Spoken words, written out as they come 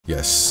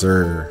Yes,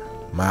 sir.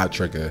 Mod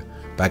Tricker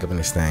back up in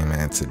this thing,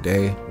 man.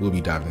 Today we'll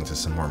be diving into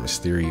some more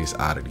mysterious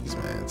oddities,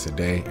 man.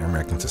 Today I'm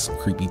reacting to some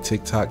creepy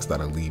TikToks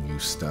that'll leave you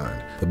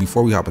stunned. But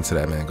before we hop into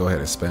that, man, go ahead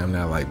and spam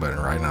that like button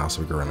right now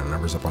so we can run the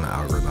numbers up on the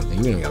algorithm,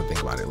 and you ain't gotta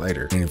think about it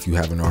later. And if you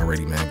haven't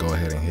already, man, go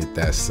ahead and hit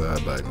that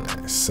sub button,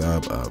 man.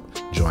 Sub up,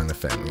 join the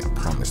family. I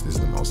promise this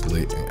is the most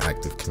lit and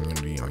active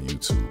community on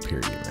YouTube,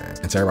 period, man.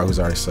 And to everybody who's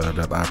already subbed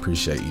up, I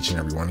appreciate each and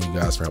every one of you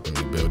guys for helping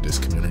me build this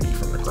community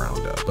from the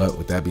ground up. But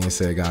with that being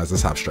said, guys,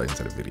 let's hop straight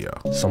into the video.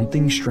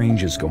 Something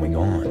strange is going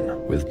on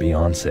with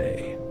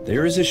Beyonce.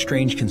 There is a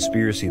strange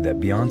conspiracy that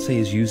Beyonce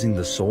is using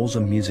the souls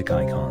of music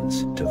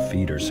icons to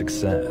feed her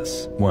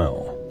success.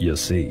 Well, you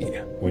see,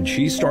 when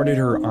she started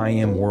her I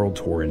Am World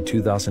Tour in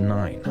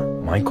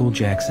 2009, Michael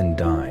Jackson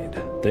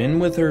died. Then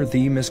with her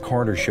The Miss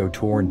Carter Show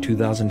tour in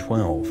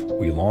 2012,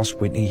 we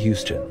lost Whitney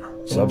Houston.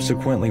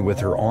 Subsequently, with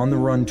her On the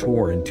Run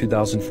tour in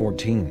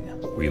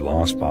 2014, we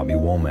lost Bobby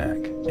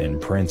Womack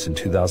and Prince in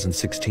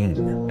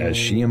 2016 as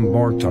she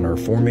embarked on her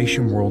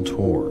Formation World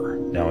Tour.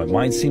 Now, it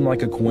might seem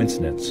like a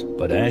coincidence,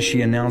 but as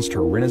she announced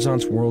her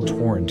Renaissance World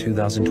Tour in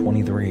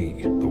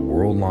 2023, the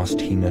world lost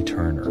Tina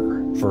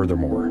Turner.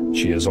 Furthermore,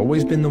 she has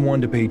always been the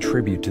one to pay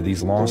tribute to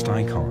these lost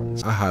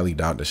icons. I highly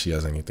doubt that she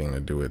has anything to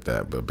do with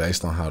that, but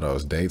based on how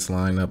those dates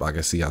line up, I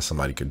can see how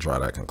somebody could draw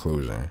that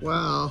conclusion.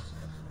 Wow.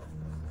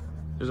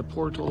 There's a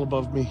portal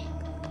above me.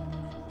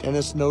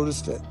 Dennis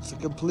noticed it. It's a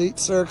complete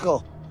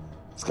circle.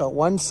 It's got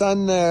one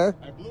sun there.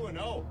 I blew an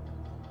O.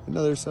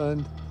 Another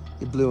sun.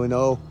 You blew an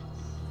O.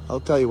 I'll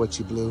tell you what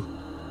you blew.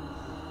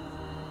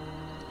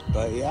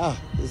 But yeah,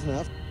 isn't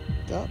that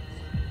f***ed up?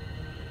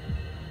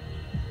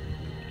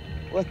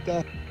 What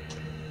the?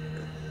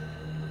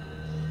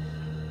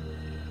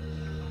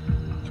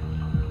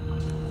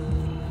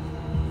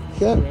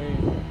 Yeah.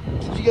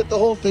 Did you get the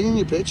whole thing in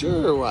your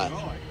picture or what?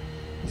 No,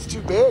 It's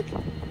too big.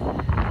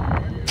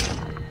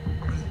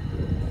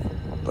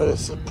 But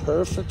it's a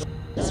perfect.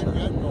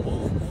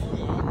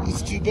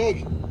 It's too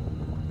big.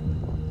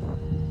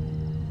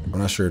 I'm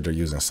not sure if they're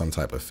using some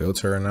type of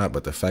filter or not,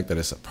 but the fact that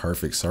it's a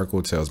perfect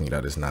circle tells me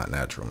that it's not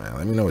natural, man.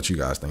 Let me know what you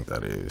guys think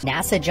that is.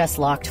 NASA just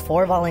locked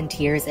 4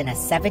 volunteers in a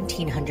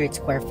 1,700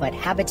 square foot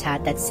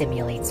habitat that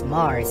simulates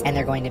Mars, and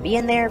they're going to be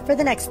in there for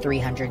the next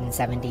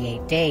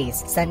 378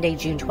 days. Sunday,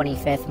 June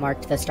 25th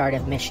marked the start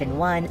of Mission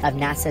 1 of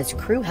NASA's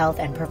Crew Health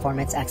and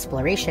Performance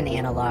Exploration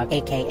Analog,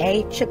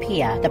 aka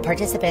CHAPEA. The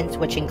participants,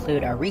 which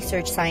include a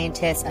research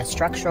scientist, a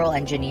structural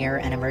engineer,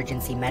 an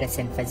emergency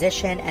medicine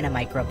physician, and a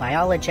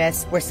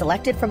microbiologist, were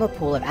selected from a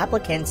pool of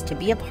applicants to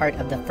be a part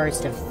of the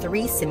first of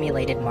 3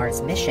 simulated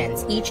Mars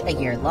missions, each a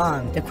year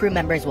long. The crew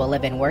members will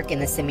live and work in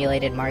the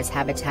simulated Mars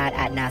habitat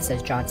at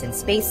NASA's Johnson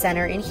Space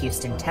Center in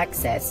Houston,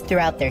 Texas.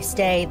 Throughout their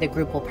stay, the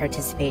group will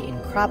participate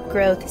in crop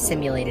growth,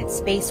 simulated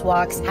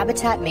spacewalks,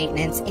 habitat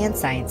maintenance, and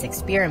science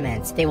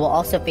experiments. They will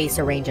also face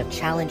a range of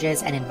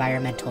challenges and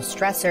environmental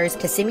stressors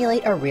to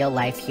simulate a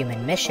real-life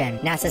human mission.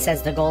 NASA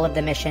says the goal of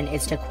the mission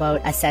is to,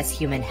 quote, assess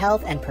human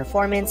health and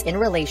performance in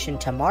relation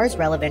to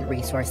Mars-relevant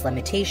resource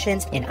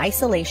limitations in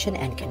isolation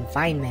and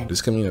confinement. This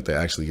could mean that they're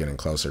actually getting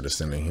closer to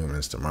sending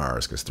humans to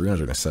Mars, because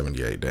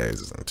 378 days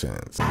is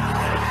intense.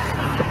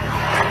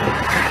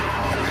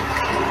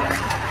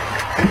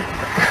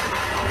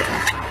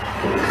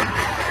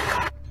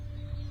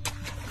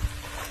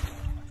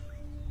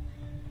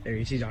 There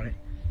he is, he's on it.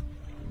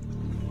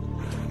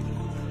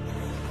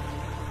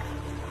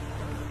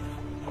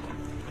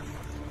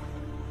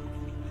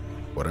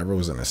 Whatever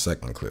was in the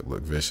second clip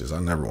looked vicious.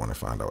 I never want to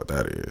find out what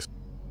that is.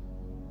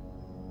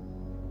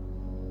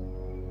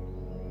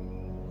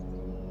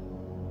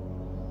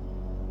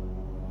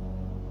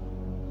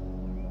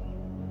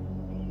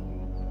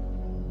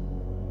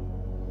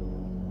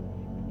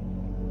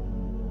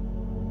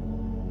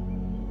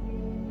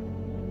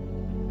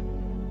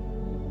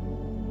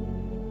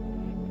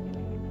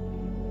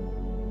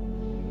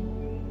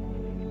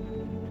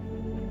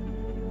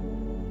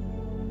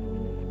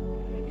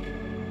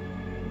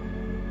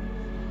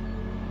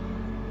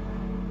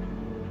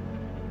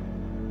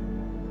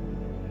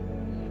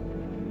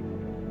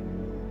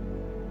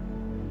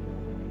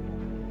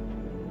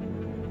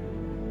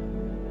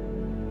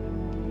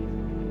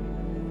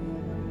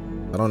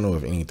 I don't know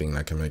of anything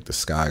that can make the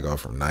sky go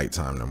from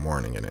nighttime to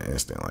morning in an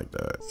instant like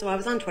that. So I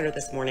was on Twitter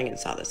this morning and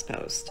saw this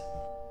post.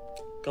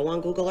 Go on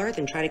Google Earth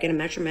and try to get a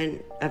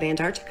measurement of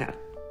Antarctica.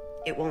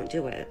 It won't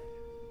do it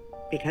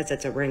because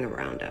it's a ring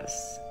around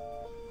us.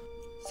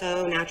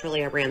 So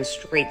naturally I ran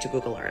straight to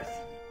Google Earth.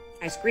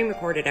 I screen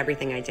recorded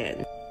everything I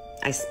did.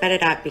 I sped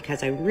it up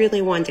because I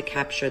really wanted to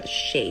capture the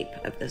shape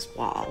of this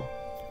wall.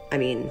 I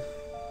mean,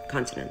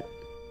 continent.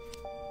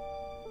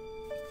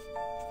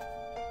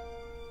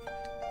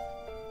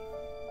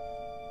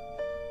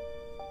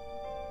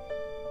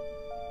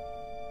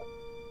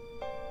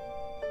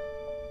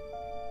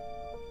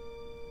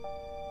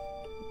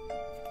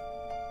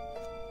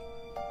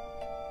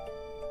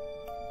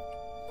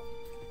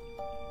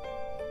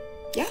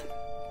 Yeah.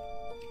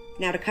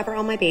 Now to cover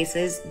all my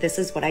bases, this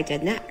is what I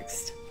did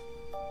next.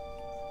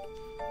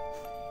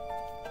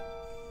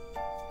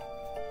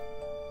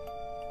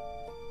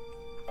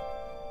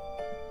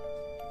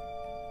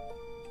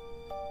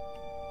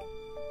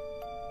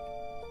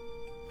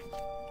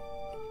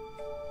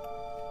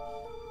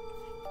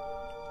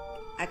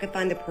 I could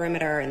find the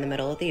perimeter in the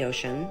middle of the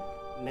ocean,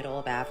 middle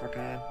of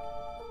Africa,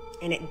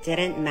 and it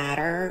didn't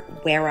matter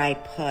where I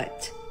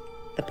put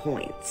the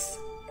points.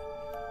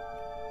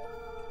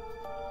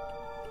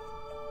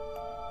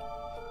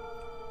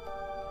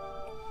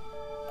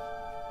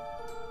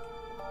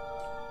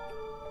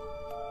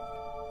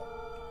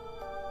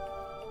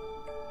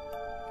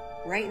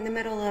 Right in the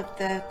middle of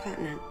the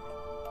continent.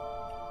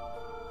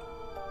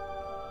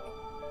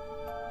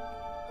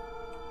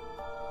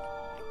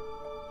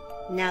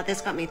 Now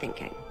this got me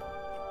thinking,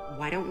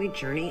 why don't we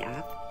journey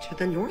up to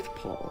the North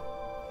Pole?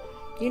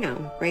 You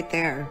know, right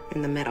there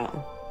in the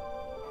middle.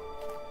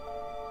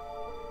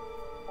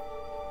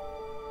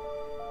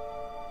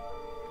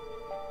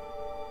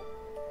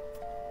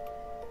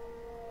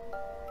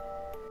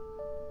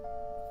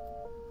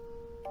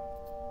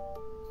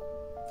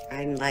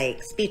 I'm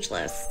like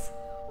speechless.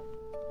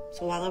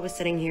 So while I was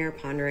sitting here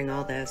pondering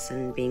all this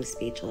and being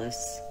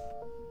speechless,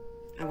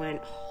 I went,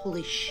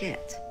 holy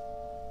shit.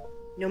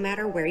 No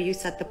matter where you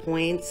set the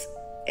points,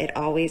 it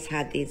always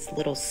had these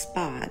little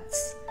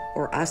spots,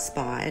 or a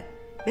spot,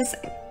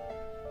 missing.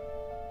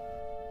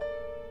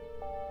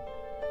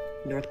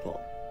 North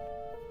Pole.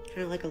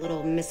 Kind of like a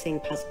little missing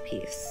puzzle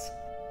piece.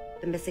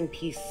 The missing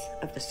piece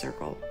of the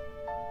circle.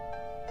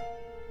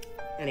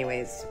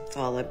 Anyways, it's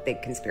all a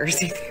big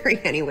conspiracy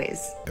theory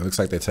anyways. It looks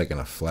like they're taking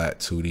a flat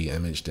 2D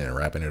image, then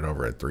wrapping it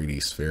over a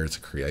 3D sphere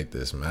to create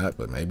this map,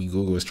 but maybe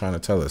Google is trying to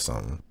tell us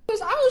something. I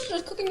was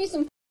just cooking me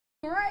some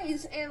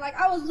rice, and like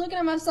I was looking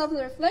at myself in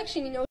the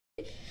reflection, you know,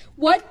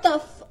 what the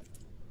f...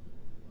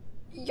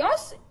 Y'all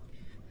see...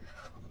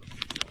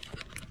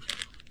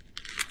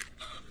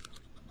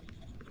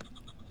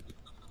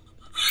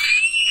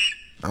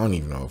 I don't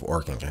even know if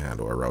Orkin can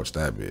handle a roach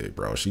that big,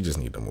 bro. She just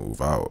need to move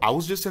out. I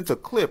was just sent a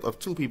clip of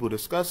two people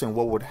discussing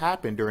what would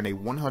happen during a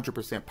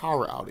 100%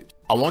 power outage.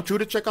 I want you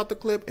to check out the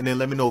clip and then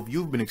let me know if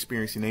you've been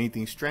experiencing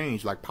anything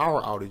strange like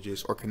power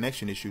outages or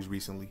connection issues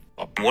recently.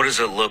 What does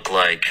it look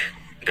like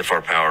if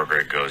our power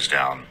grid goes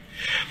down?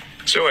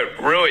 So it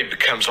really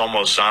becomes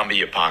almost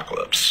zombie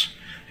apocalypse,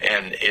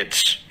 and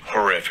it's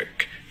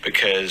horrific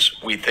because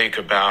we think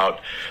about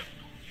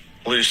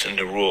loosening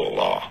the rule of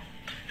law.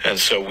 And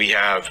so we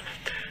have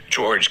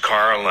George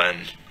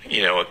Carlin,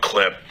 you know, a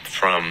clip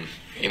from,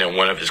 you know,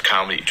 one of his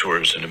comedy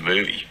tours in a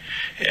movie.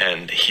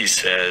 And he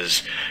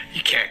says,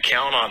 you can't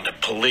count on the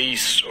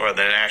police or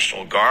the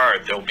National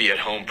Guard. They'll be at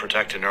home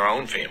protecting their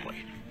own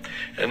family.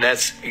 And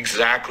that's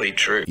exactly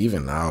true.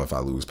 Even now, if I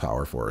lose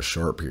power for a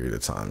short period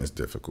of time, it's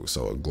difficult.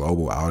 So a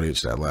global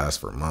outage that lasts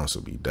for months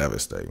would be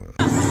devastating.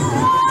 Oh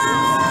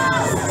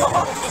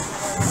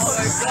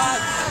my God.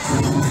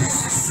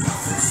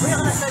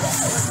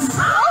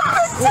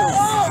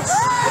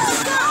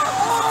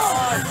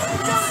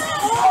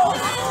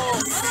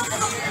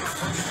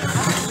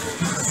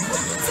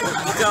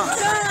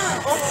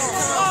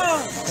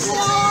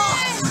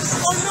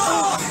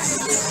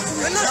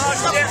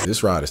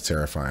 This ride is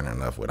terrifying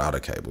enough without a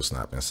cable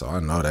snapping, so I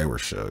know they were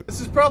shook.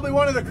 This is probably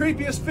one of the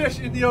creepiest fish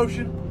in the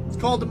ocean. It's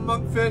called the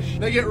monkfish.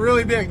 They get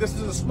really big. This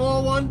is a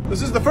small one.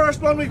 This is the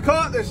first one we've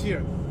caught this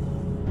year.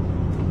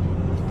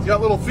 He's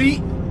got little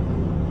feet.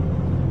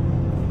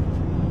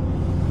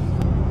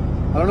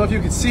 I don't know if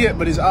you can see it,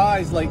 but his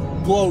eyes like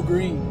glow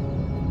green.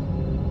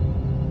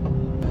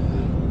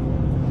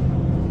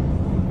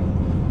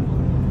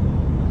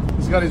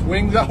 He's got his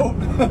wings out.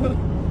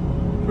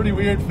 Pretty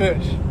weird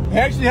fish. They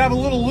actually have a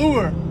little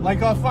lure,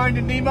 like off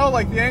Finding Nemo,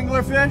 like the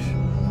anglerfish.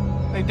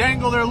 They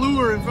dangle their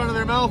lure in front of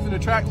their mouth and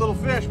attract little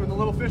fish. When the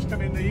little fish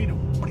come in, they eat them.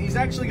 He's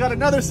actually got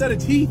another set of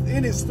teeth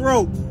in his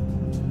throat.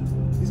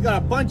 He's got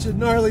a bunch of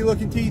gnarly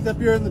looking teeth up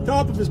here in the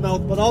top of his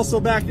mouth, but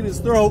also back in his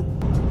throat.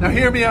 Now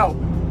hear me out.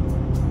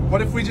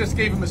 What if we just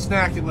gave him a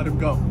snack and let him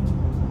go?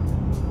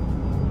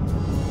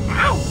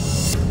 Ow!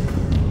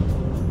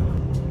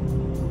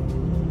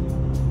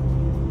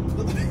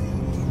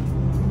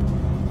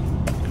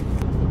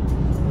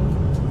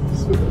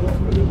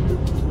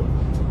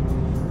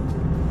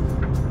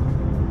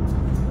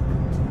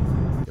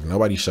 If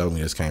nobody showed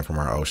me this came from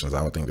our oceans,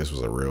 I would think this was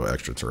a real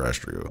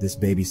extraterrestrial. This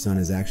baby sun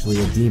is actually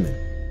a demon.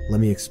 Let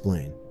me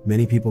explain.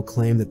 Many people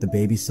claim that the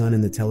baby sun in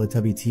the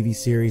Teletubby TV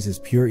series is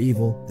pure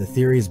evil. The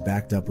theory is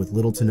backed up with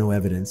little to no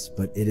evidence,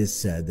 but it is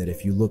said that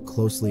if you look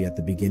closely at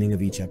the beginning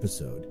of each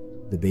episode,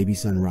 the baby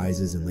sun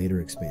rises and later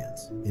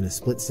expands. In a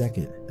split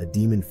second, a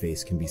demon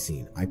face can be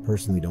seen. I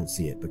personally don't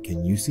see it, but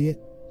can you see it?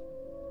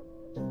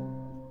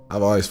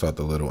 I've always felt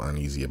a little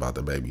uneasy about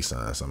the baby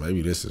sun, so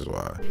maybe this is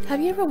why. Have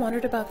you ever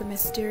wondered about the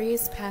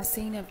mysterious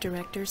passing of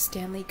director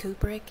Stanley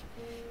Kubrick?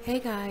 Hey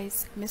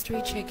guys,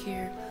 Mystery Chick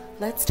here.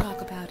 Let's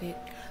talk about it.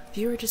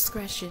 Viewer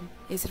discretion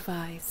is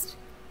advised.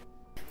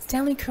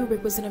 Stanley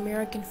Kubrick was an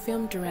American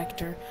film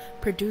director,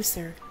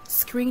 producer,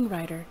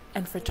 screenwriter,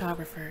 and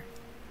photographer.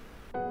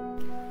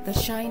 The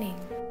Shining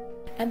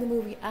and the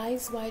movie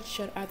Eyes Wide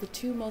Shut are the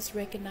two most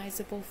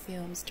recognizable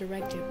films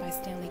directed by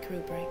Stanley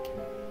Kubrick.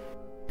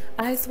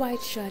 Eyes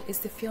Wide Shut is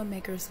the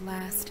filmmaker's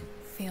last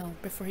film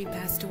before he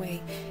passed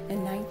away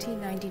in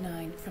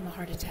 1999 from a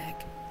heart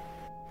attack.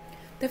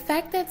 The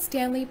fact that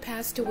Stanley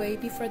passed away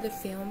before the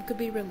film could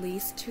be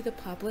released to the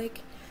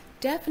public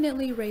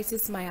definitely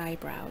raises my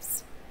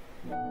eyebrows.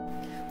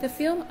 The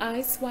film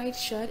Eyes Wide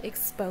Shut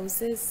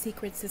exposes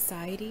secret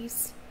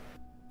societies.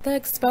 The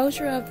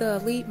exposure of the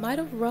elite might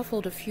have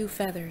ruffled a few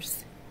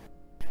feathers.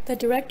 The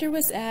director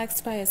was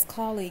asked by his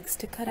colleagues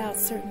to cut out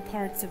certain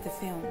parts of the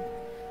film,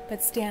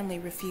 but Stanley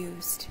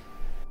refused.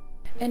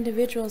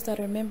 Individuals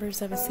that are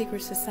members of a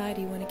secret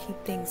society want to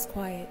keep things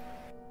quiet.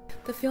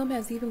 The film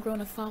has even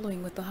grown a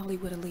following with the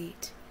Hollywood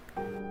elite.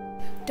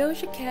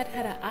 Doja Cat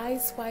had an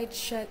Eyes Wide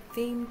Shut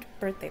themed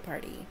birthday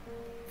party.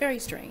 Very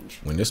strange.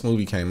 When this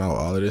movie came out,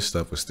 all of this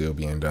stuff was still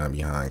being done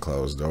behind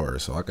closed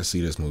doors, so I could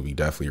see this movie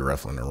definitely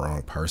ruffling the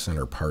wrong person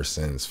or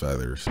persons'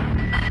 feathers.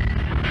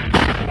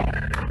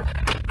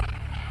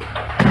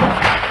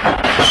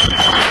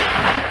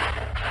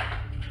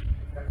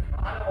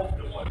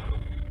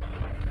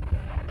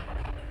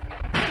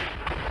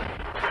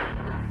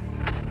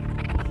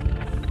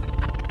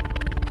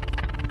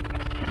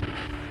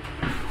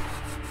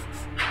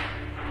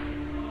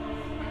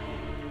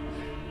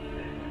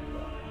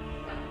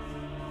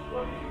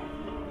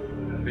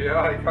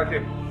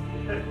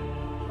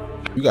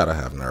 You gotta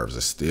have nerves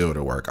of steel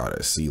to work out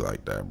at sea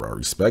like that, bro.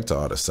 Respect to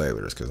all the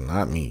sailors, cause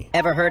not me.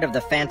 Ever heard of the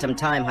phantom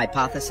time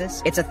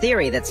hypothesis? It's a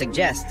theory that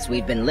suggests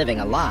we've been living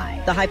a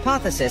lie. The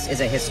hypothesis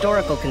is a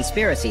historical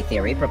conspiracy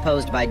theory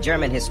proposed by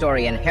German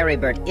historian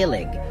Heribert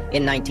Illig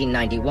in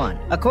 1991.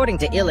 According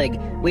to Illig,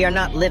 we are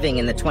not living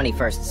in the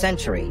 21st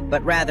century,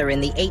 but rather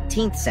in the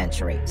 18th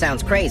century.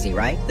 Sounds crazy,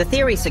 right? The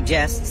theory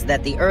suggests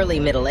that the early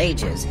Middle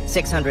Ages,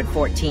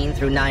 614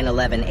 through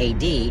 911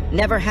 AD,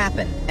 never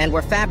happened and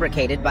were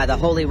fabricated by the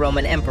Holy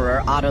Roman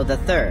Emperor Otto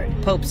III,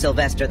 Pope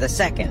Sylvester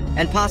II,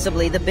 and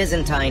possibly the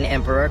Byzantine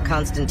Emperor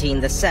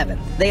Constantine VII.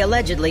 They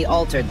allegedly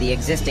altered the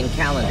existing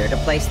calendar to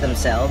place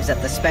themselves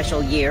at the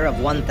special year of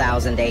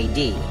 1000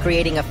 AD,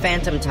 creating a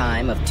phantom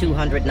time of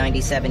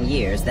 297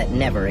 years that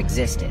never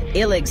existed.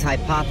 Illig's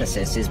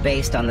hypothesis is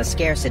based on the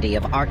scarcity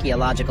of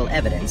archaeological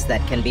evidence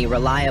that can be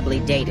reliably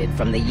dated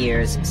from the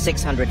years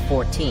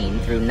 614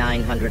 through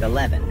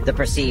 911, the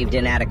perceived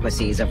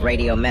inadequacies of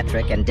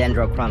radiometric and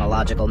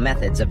dendrochronological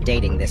methods of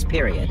dating this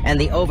period, and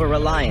the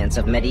over-reliance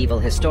of medieval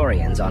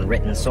historians on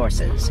written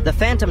sources. The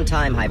phantom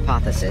time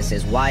hypothesis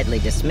is widely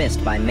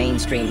dismissed by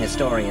mainstream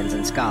historians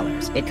and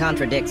scholars. It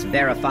contradicts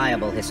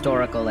verifiable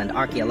historical and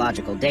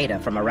archaeological data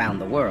from around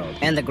the world,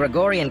 and the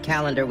Gregorian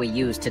calendar we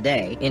use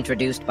today,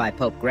 introduced by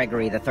Pope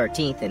Gregory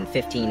XIII in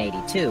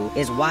 1582,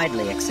 is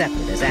widely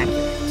accepted as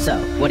accurate. So,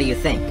 what do you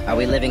think? Are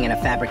we living in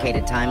a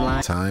fabricated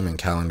timeline? Time and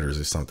calendars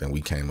is something we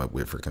came up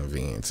with for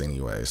convenience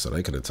anyway, so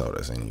they could have told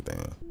us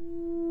anything.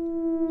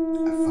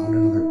 I found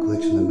another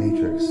glitch in the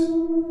Matrix.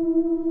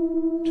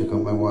 Check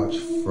out my watch,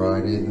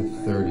 Friday the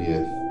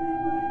 30th.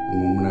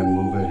 And when I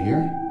move it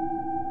here,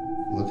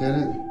 look at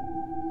it,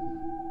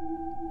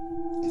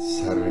 it's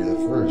Saturday the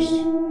 1st.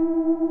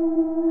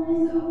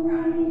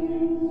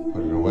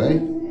 Put it away.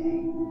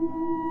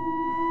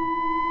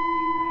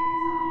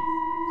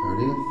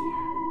 30th.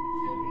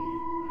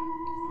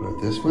 Put it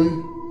this way.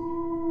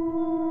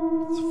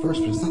 It's the 1st,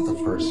 but it's not the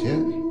 1st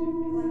yet.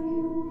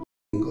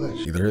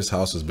 Glitch. Either his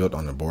house is built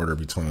on the border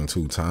between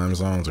two time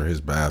zones or his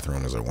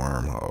bathroom is a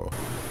wormhole.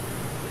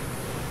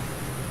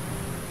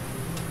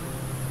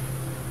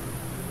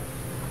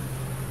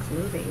 It's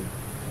moving.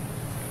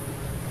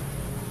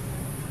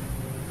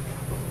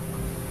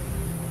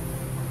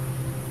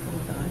 Oh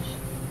my gosh.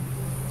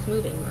 It's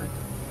moving, Mark.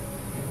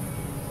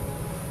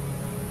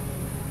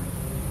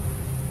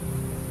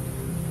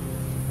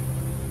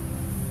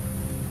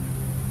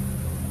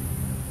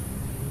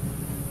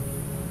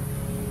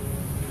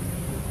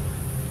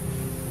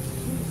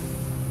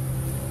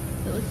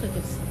 It looks like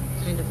it's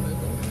kind of moving.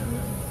 I don't know.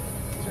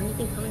 Is there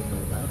anything coming from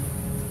above?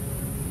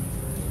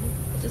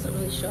 It doesn't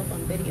really show up on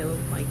video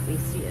like we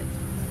see it.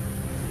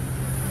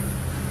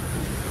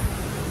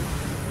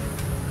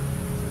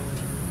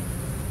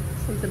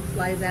 Something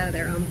flies out of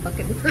there on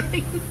fucking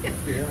running.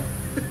 Yeah.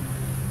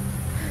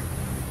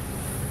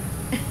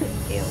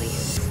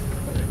 Aliens.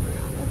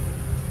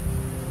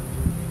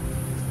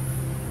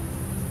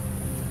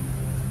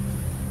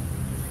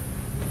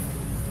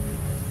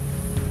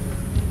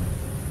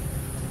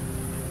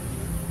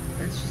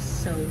 That's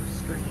just so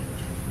strange.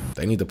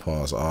 They need to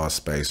pause all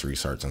space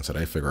research until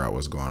they figure out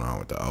what's going on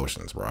with the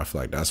oceans, bro. I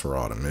feel like that's where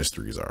all the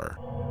mysteries are.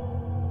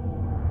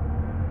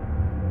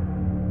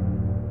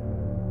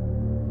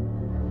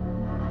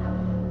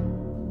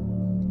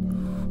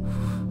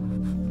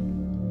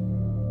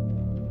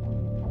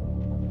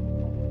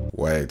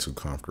 Way too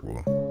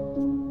comfortable.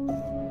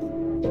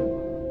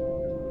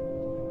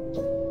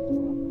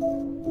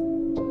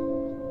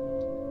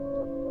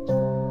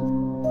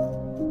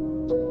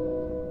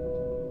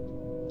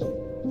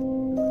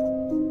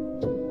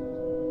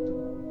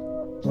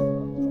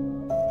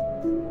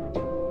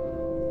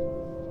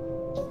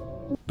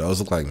 Those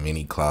look like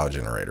mini cloud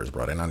generators,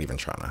 bro. They're not even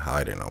trying to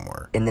hide it no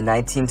more. In the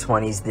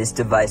 1920s, this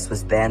device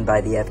was banned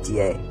by the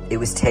FDA. It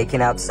was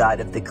taken outside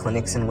of the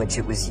clinics in which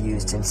it was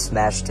used and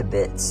smashed to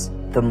bits.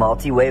 The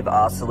multi-wave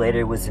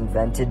oscillator was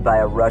invented by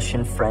a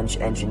Russian-French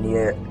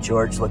engineer,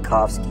 George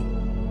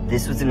Lakhovsky.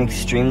 This was an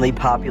extremely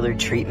popular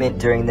treatment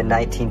during the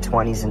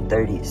 1920s and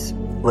 30s.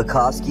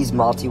 Lakhovsky's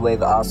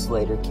multi-wave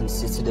oscillator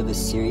consisted of a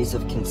series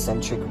of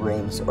concentric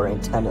rings or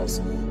antennas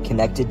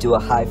connected to a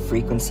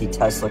high-frequency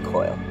Tesla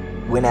coil.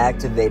 When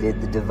activated,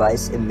 the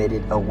device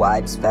emitted a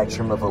wide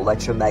spectrum of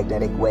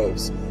electromagnetic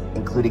waves,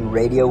 including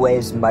radio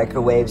waves,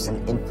 microwaves,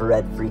 and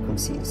infrared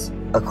frequencies.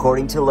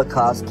 According to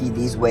Lakhovsky,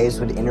 these waves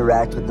would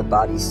interact with the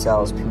body's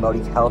cells,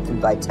 promoting health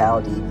and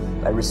vitality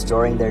by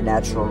restoring their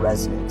natural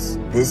resonance.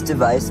 This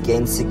device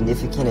gained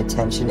significant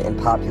attention and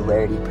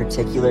popularity,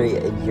 particularly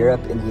in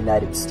Europe and the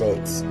United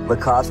States.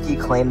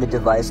 Lakhovsky claimed the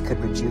device could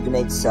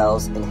rejuvenate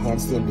cells,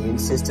 enhance the immune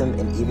system,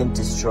 and even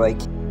destroy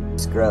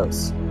cancerous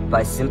growths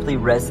by simply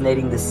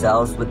resonating the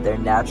cells with their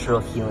natural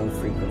healing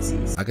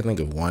frequencies. I can think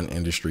of one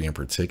industry in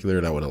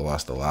particular that would have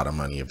lost a lot of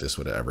money if this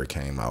would have ever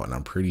came out, and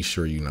I'm pretty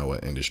sure you know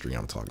what industry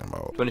I'm talking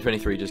about.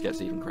 2023 just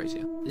gets even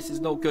crazier. This is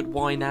not good.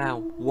 Why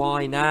now?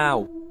 Why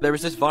now? There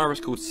is this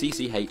virus called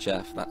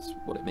CCHF, that's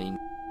what it means.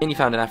 Mainly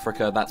found in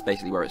Africa, that's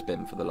basically where it's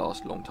been for the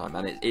last long time,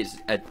 and it's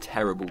a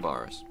terrible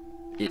virus.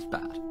 It's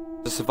bad.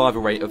 The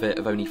survival rate of it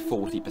of only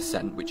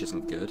 40%, which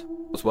isn't good.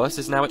 What's worse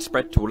is now it's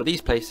spread to all of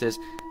these places,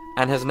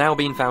 and has now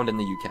been found in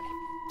the UK.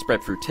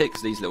 Spread through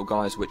ticks, these little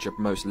guys which are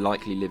most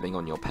likely living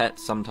on your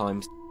pets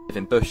sometimes, live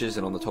in bushes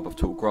and on the top of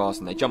tall grass,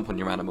 and they jump on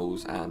your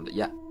animals, and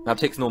yeah. Now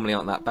ticks normally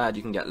aren't that bad,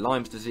 you can get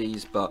Lyme's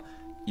disease, but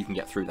you can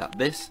get through that.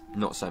 This,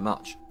 not so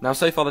much. Now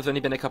so far there's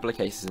only been a couple of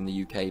cases in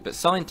the UK, but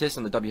scientists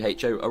and the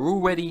WHO are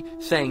already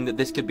saying that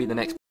this could be the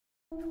next,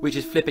 which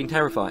is flipping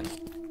terrifying.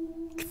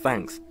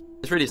 Thanks.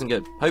 This really isn't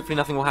good. Hopefully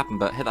nothing will happen,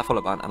 but hit that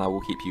follow button and I will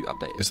keep you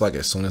updated. It's like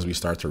as soon as we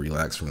start to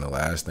relax from the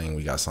last thing,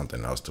 we got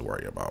something else to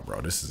worry about,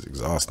 bro. This is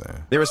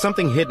exhausting. There is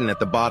something hidden at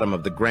the bottom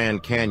of the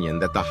Grand Canyon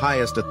that the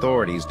highest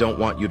authorities don't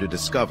want you to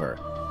discover,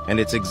 and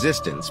its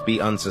existence be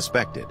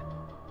unsuspected.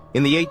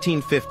 In the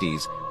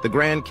 1850s, the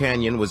Grand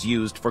Canyon was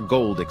used for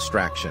gold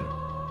extraction.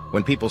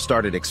 When people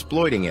started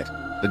exploiting it,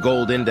 the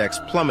gold index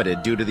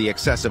plummeted due to the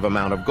excessive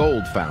amount of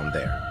gold found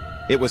there.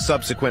 It was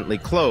subsequently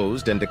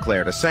closed and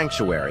declared a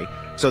sanctuary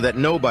so that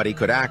nobody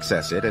could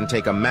access it and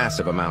take a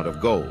massive amount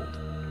of gold.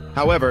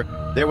 However,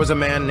 there was a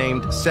man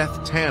named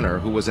Seth Tanner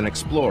who was an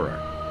explorer.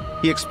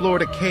 He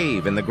explored a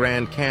cave in the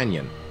Grand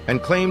Canyon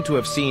and claimed to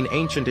have seen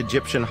ancient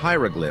Egyptian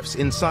hieroglyphs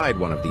inside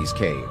one of these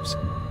caves.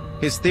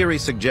 His theory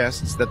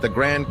suggests that the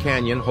Grand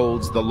Canyon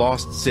holds the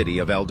lost city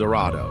of El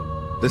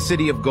Dorado, the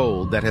city of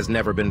gold that has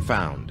never been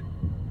found.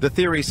 The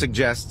theory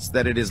suggests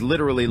that it is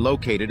literally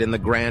located in the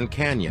Grand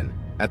Canyon,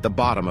 at the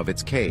bottom of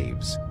its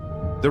caves.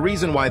 The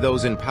reason why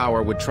those in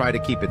power would try to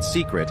keep it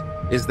secret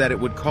is that it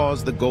would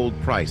cause the gold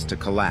price to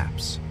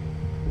collapse.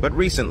 But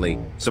recently,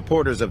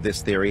 supporters of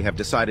this theory have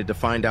decided to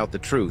find out the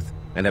truth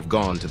and have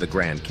gone to the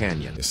Grand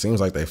Canyon. It seems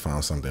like they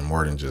found something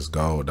more than just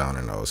gold down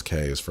in those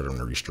caves for them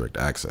to restrict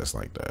access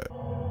like that.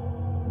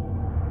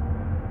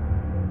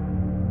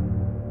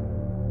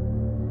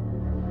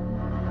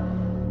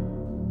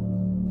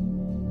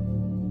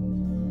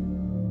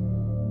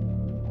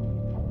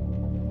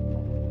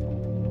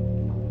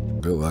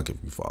 Good luck if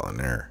you fall in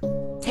there.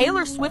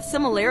 Taylor Swift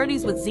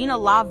similarities with Zena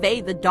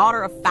LaVey, the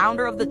daughter of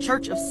founder of the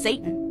Church of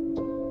Satan.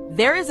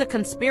 There is a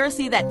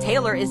conspiracy that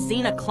Taylor is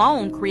Zena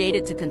clone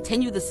created to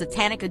continue the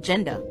satanic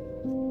agenda.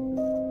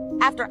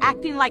 After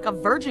acting like a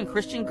virgin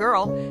Christian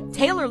girl,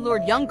 Taylor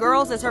lured young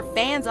girls as her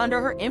fans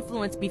under her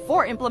influence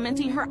before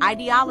implementing her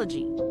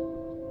ideology.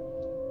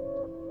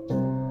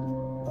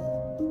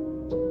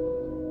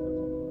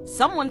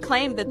 Someone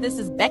claimed that this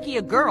is Becky,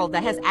 a girl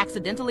that has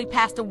accidentally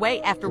passed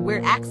away after a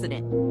weird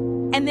accident.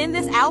 And then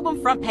this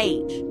album front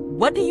page.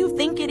 What do you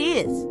think it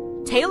is?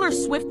 Taylor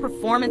Swift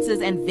performances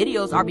and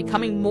videos are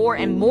becoming more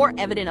and more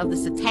evident of the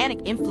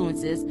satanic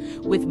influences,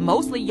 with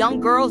mostly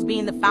young girls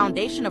being the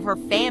foundation of her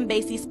fan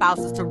base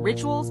espouses to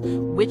rituals,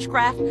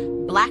 witchcraft,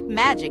 black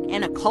magic,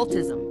 and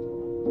occultism.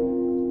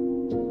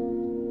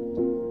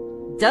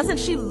 Doesn't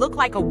she look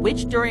like a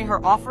witch during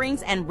her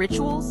offerings and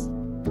rituals?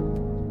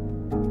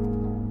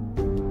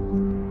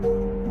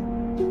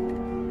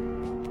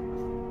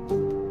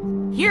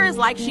 Here is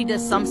like she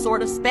does some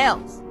sort of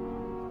spells.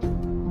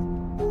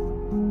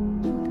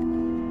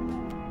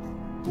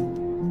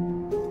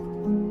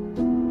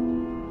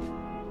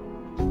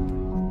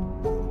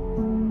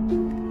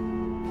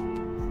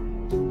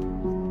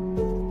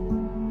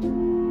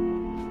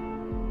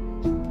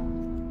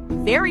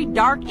 Very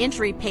dark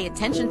entry, pay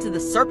attention to the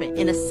serpent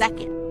in a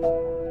second.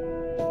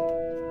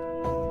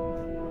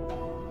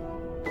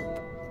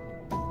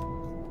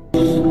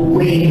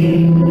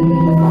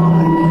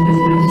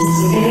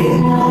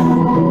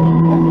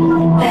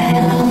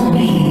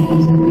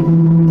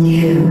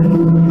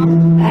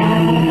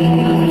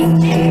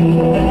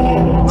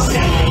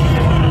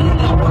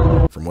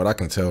 From what I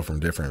can tell from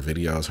different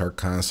videos, her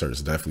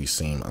concerts definitely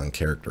seem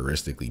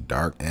uncharacteristically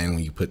dark, and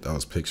when you put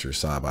those pictures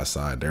side by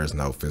side, there's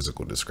no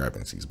physical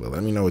discrepancies. But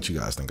let me know what you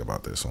guys think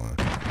about this one.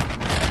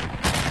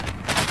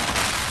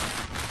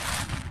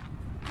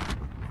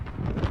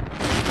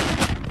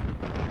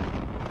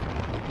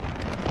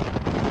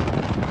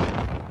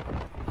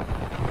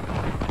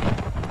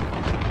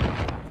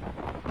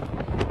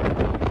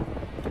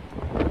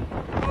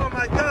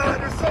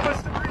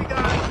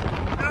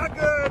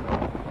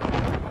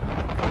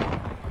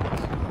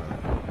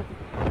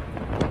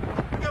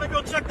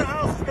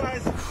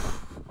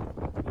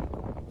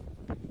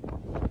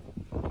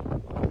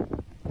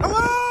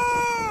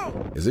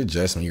 Is it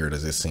just me, or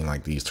does it seem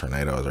like these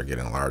tornadoes are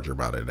getting larger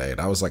by the day?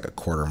 That was like a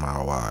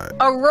quarter-mile wide.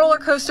 A roller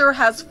coaster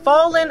has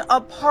fallen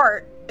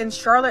apart in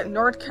Charlotte,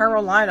 North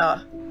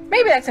Carolina.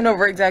 Maybe that's an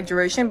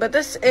over-exaggeration, but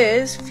this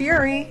is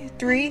Fury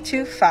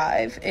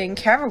 325 in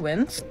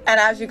Carowinds. And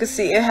as you can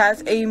see, it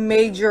has a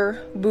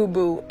major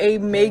boo-boo, a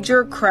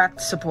major cracked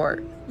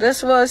support.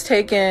 This was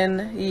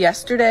taken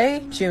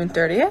yesterday, June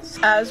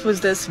 30th, as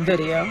was this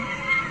video.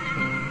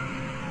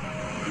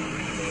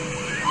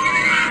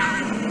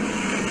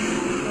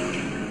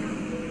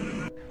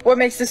 What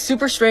makes this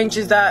super strange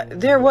is that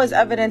there was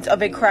evidence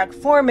of a crack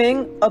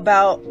forming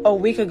about a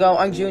week ago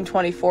on June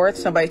 24th.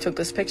 Somebody took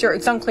this picture.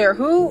 It's unclear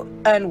who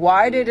and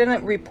why they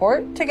didn't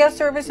report to guest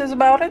services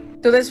about it.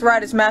 So this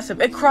ride is massive.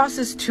 It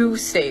crosses 2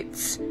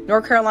 states,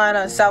 North Carolina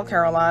and South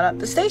Carolina.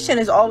 The station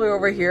is all the way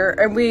over here,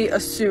 and we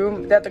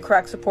assume that the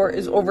crack support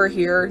is over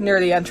here near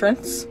the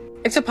entrance.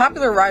 It's a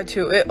popular ride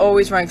too. It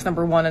always ranks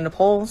 #1 in the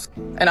polls,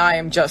 and I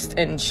am just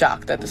in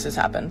shock that this has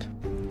happened.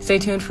 Stay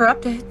tuned for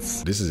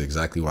updates. This is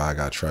exactly why I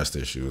got trust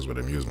issues with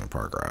amusement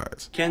park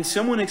rides. Can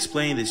someone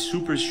explain this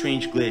super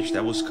strange glitch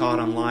that was caught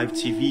on live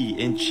TV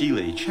in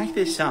Chile? Check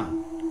this out.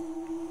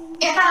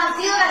 Estas han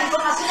sido las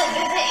informaciones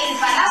desde el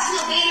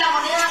Palacio de la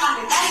Moneda más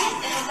detalles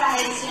en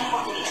nuestras ediciones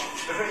posteriores.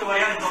 Perfecto,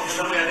 Mariano. Vamos a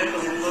estar muy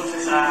atentos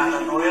entonces a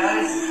las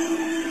novedades.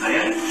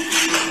 Mariano.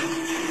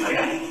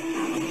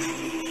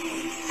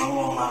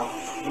 Vamos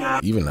a...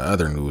 Even the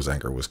other news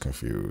anchor was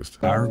confused.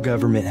 Our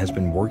government has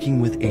been working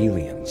with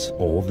aliens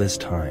all this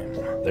time.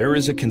 There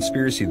is a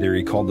conspiracy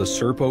theory called the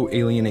Serpo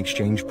Alien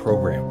Exchange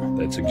Program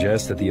that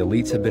suggests that the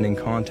elites have been in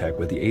contact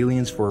with the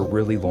aliens for a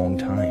really long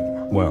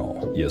time.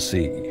 Well, you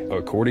see,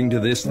 according to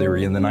this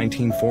theory, in the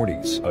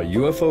 1940s, a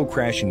UFO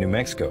crash in New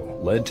Mexico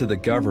led to the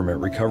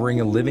government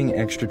recovering a living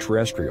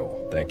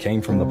extraterrestrial that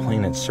came from the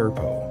planet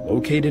Serpo,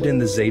 located in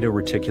the Zeta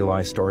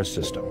Reticuli star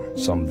system,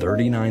 some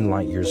 39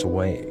 light years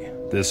away.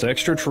 This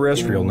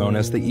extraterrestrial, known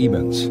as the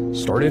Ebens,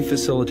 started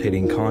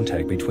facilitating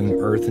contact between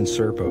Earth and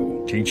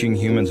Serpo, teaching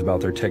humans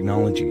about their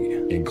technology,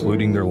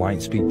 including their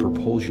light-speed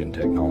propulsion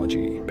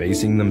technology,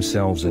 basing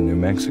themselves in New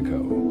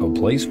Mexico, a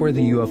place where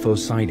the UFO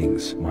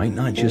sightings might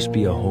not just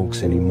be a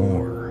hoax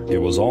anymore.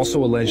 It was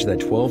also alleged that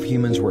 12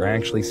 humans were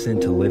actually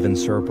sent to live in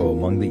Serpo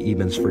among the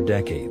Ebens for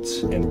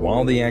decades, and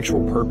while the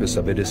actual purpose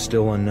of it is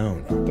still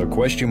unknown, the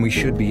question we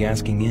should be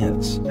asking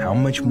is, how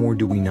much more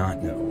do we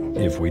not know?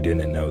 If we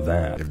didn't know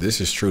that. If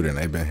this is true, then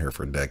they've been here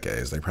for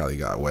decades. They probably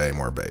got way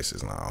more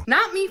bases now.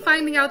 Not me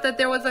finding out that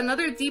there was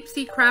another deep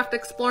sea craft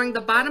exploring the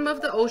bottom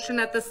of the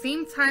ocean at the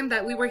same time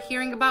that we were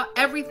hearing about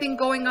everything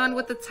going on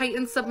with the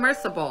Titan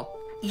submersible.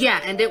 Yeah,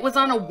 and it was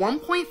on a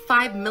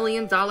 $1.5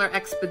 million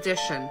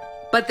expedition.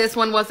 But this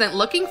one wasn't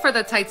looking for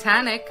the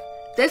Titanic.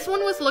 This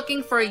one was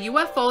looking for a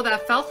UFO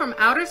that fell from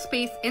outer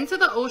space into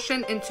the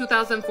ocean in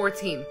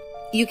 2014.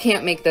 You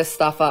can't make this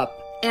stuff up.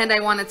 And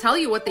I want to tell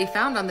you what they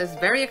found on this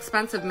very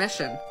expensive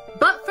mission.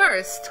 But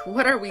first,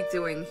 what are we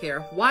doing here?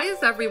 Why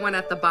is everyone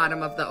at the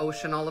bottom of the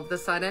ocean all of a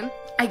sudden?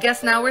 I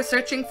guess now we're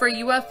searching for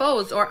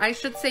UFOs, or I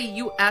should say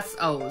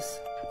USOs.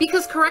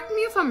 Because correct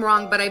me if I'm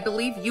wrong, but I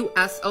believe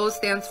USO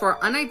stands for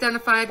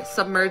Unidentified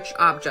Submerged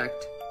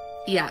Object.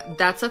 Yeah,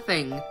 that's a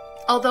thing.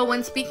 Although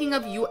when speaking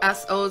of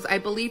USOs, I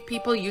believe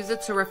people use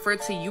it to refer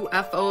to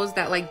UFOs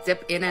that like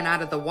dip in and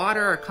out of the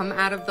water or come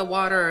out of the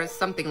water or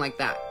something like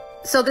that.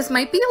 So this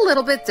might be a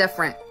little bit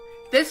different.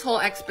 This whole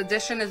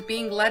expedition is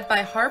being led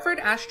by Harvard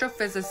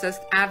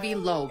astrophysicist Avi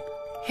Loeb.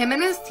 Him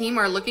and his team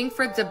are looking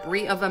for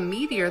debris of a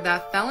meteor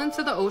that fell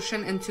into the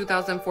ocean in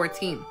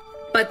 2014.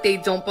 But they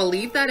don't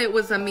believe that it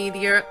was a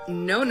meteor.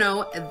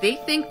 No, they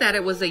think that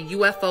it was a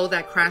UFO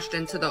that crashed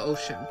into the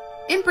ocean.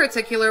 In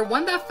particular,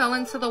 one that fell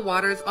into the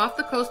waters off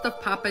the coast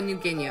of Papua New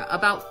Guinea,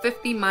 about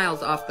 50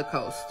 miles off the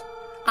coast.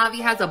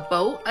 Avi has a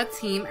boat, a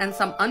team, and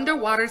some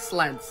underwater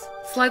sleds.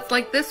 Sleds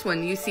like this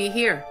one you see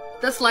here.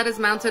 The sled is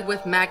mounted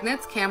with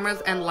magnets,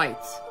 cameras, and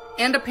lights.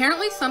 And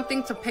apparently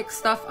something to pick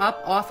stuff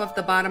up off of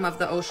the bottom of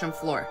the ocean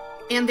floor.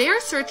 And they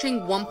are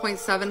searching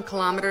 1.7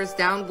 kilometers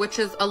down, which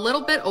is a little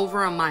bit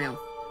over a mile.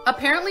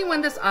 Apparently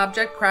when this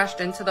object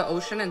crashed into the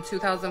ocean in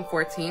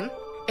 2014,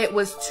 it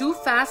was too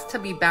fast to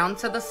be bound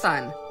to the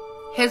sun.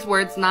 His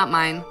words, not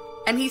mine.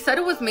 And he said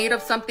it was made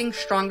of something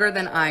stronger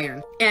than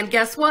iron. And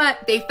guess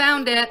what? They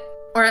found it.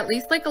 Or at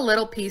least like a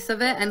little piece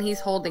of it, and he's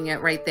holding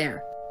it right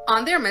there.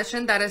 On their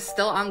mission that is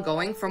still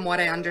ongoing from what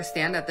I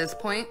understand at this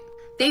point,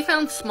 they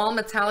found small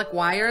metallic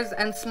wires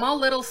and small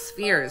little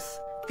spheres.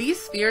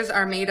 These spheres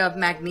are made of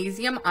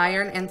magnesium,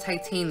 iron, and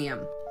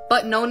titanium,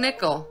 but no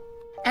nickel.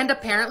 And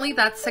apparently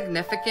that's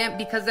significant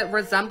because it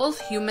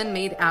resembles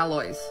human-made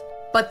alloys.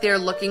 But they're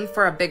looking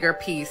for a bigger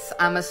piece.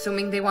 I'm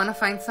assuming they want to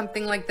find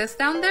something like this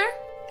down there?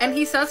 And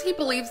he says he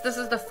believes this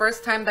is the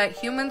first time that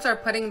humans are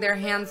putting their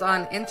hands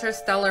on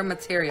interstellar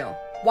material.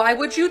 Why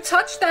would you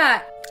touch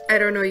that? I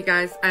don't know, you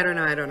guys. I don't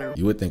know.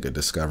 You would think a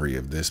discovery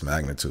of this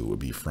magnitude would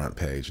be front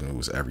page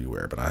news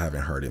everywhere, but I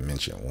haven't heard it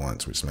mentioned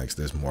once, which makes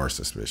this more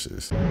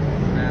suspicious.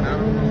 Man, I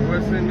don't know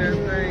what's in this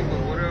thing,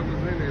 but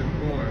whatever's in it is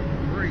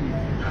going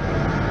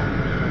crazy.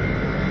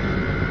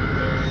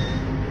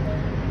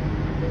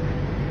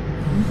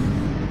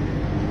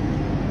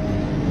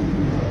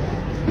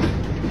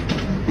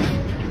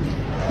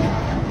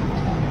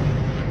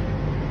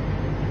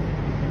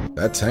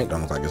 that tank don't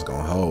look like it's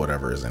gonna hold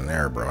whatever is in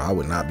there, bro. I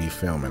would not be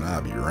filming,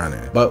 I'd be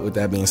running. But with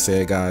that being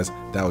said, guys,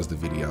 that was the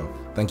video.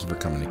 Thank you for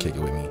coming to kick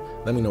it with me.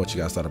 Let me know what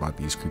you guys thought about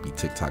these creepy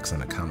TikToks in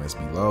the comments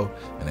below.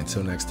 And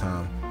until next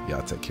time,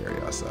 y'all take care of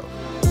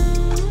yourself.